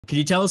Can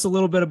you tell us a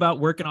little bit about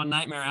working on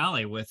Nightmare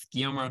Alley with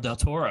Guillermo del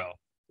Toro?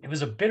 It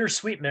was a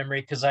bittersweet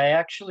memory because I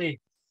actually,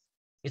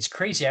 it's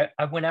crazy.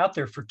 I went out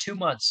there for 2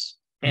 months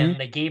Hmm. and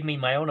they gave me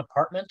my own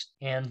apartment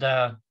and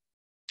I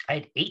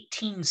had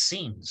 18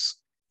 scenes.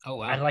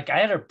 Oh, And wow. like I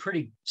had a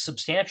pretty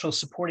substantial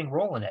supporting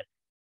role in it.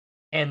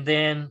 And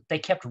then they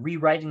kept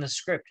rewriting the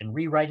script and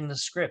rewriting the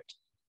script.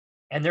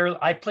 And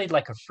there, I played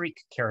like a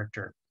freak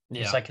character.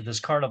 It's Yeah. like this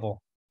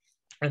carnival.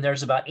 And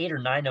there's about 8 or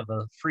 9 of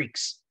the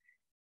freaks.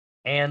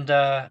 And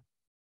I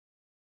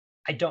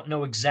don't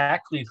know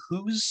exactly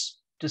whose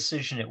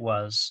decision it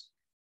was,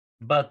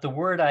 but the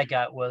word I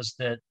got was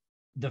that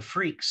the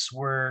freaks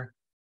were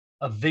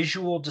a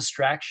visual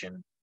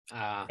distraction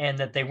Uh, and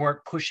that they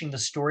weren't pushing the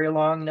story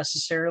along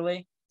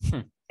necessarily.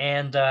 hmm.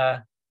 And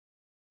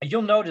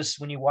you'll notice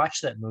when you watch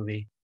that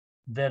movie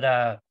that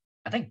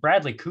I think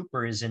Bradley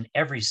Cooper is in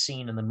every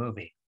scene in the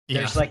movie.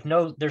 Yeah.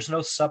 There's no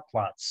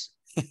subplots.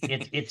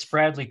 It's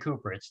Bradley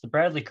Cooper. It's the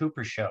Bradley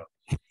Cooper show,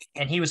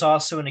 and he was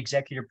also an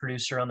executive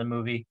producer on the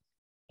movie.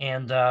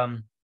 And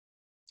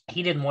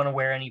he didn't want to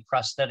wear any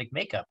prosthetic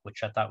makeup,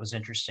 which I thought was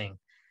interesting.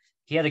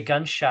 He had a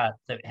gunshot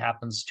that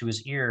happens to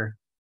his ear,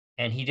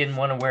 and he didn't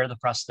want to wear the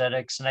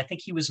prosthetics. And I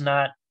think he was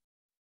not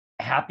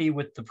happy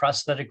with the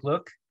prosthetic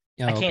look.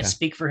 I Oh, can't okay.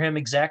 speak for him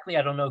exactly.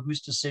 I don't know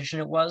whose decision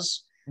it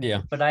was,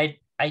 Yeah. but I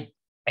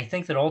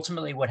think that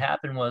ultimately what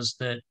happened was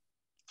that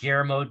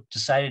Guillermo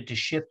decided to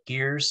shift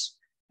gears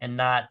and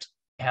not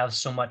have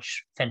so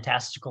much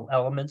fantastical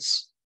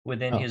elements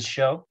within Oh, his okay.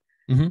 show,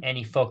 Hmm. and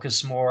he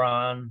focused more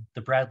on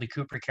the Bradley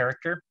Cooper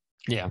character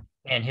Yeah.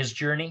 and his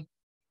journey.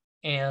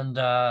 And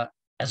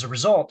as a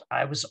result,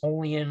 I was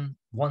only in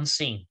one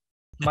scene.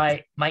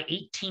 My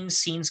 18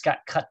 scenes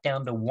got cut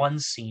down to one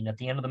scene at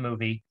the end of the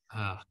movie,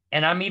 Uh,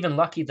 and I'm even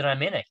lucky that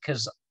I'm in it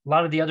because a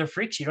lot of the other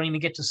freaks you don't even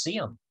get to see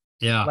them.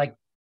 yeah. Like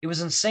it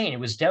was insane. It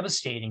was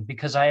devastating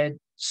because I had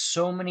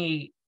so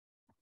many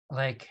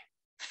like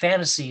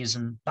fantasies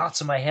and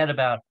thoughts in my head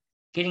about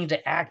getting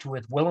to act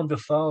with Willem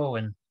Dafoe Oh,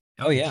 and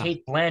yeah.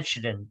 Kate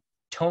Blanchett and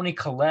Tony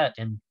Collette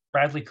and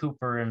Bradley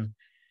Cooper and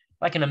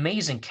like an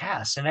amazing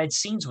cast. And I had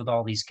scenes with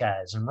all these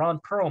guys and Ron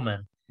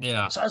Perlman.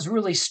 Yeah. So I was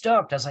really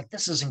stoked. I was like,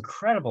 this is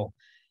incredible.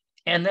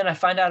 And then I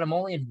find out I'm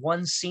only in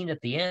one scene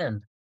at the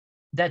end.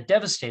 That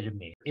devastated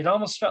me. It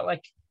almost felt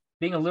like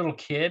being a little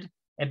kid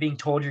and being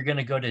told you're going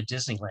to go to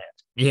Disneyland.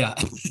 Yeah.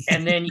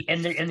 And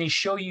they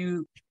show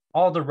you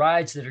all the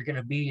rides that are going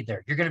to be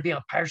there. You're going to be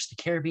on Pirates of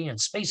the Caribbean,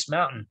 Space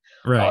Mountain,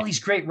 all Right. these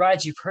great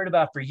rides you've heard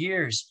about for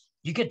years.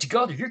 You get to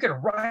go there. You're going to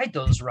ride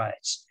those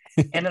rides.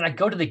 And then I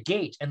go to the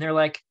gate and they're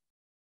like,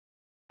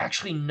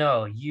 actually,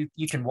 no, you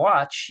can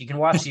watch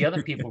the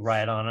other people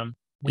ride on them.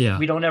 We Yeah.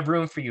 don't have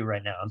room for you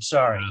right now. I'm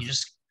sorry. Uh,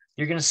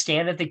 You're going to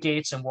stand at the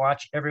gates and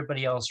watch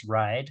everybody else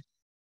ride.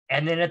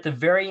 And then at the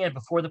very end,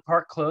 before the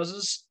park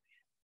closes,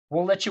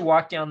 we'll let you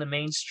walk down the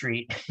main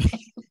street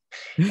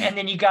and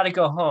then you got to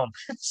go home.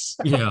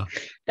 So yeah.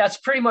 that's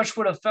pretty much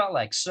what it felt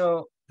like.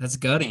 So That's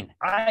gutting.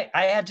 I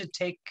had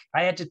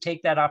to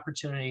take that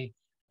opportunity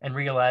and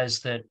realize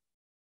that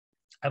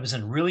I was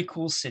in a really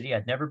cool city.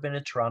 I'd never been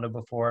to Toronto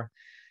before.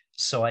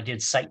 So I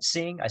did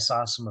sightseeing. I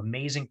saw some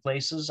amazing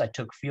places. I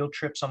took field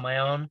trips on my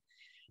own.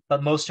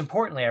 But most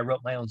importantly, I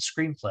wrote my own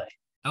screenplay.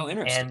 Oh,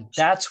 interesting. And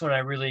that's when I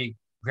really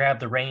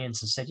grabbed the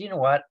reins and said, you know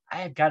what? I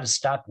have got to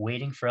stop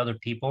waiting for other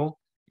people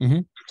Hmm.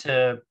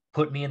 to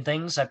put me in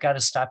things. I've got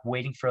to stop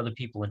waiting for other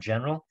people in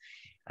general.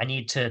 I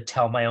need to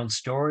tell my own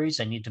stories.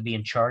 I need to be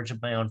in charge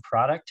of my own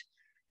product.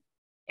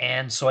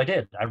 And so I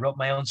did. I wrote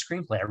my own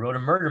screenplay. I wrote a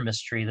murder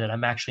mystery that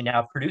I'm actually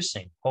now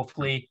producing.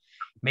 Hopefully,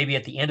 maybe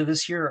at the end of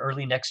this year or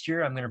early next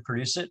year, I'm going to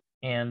produce it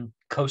and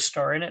co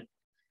star in it.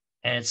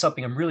 And it's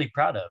something I'm really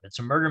proud of. It's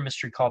a murder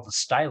mystery called The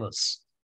Stylus.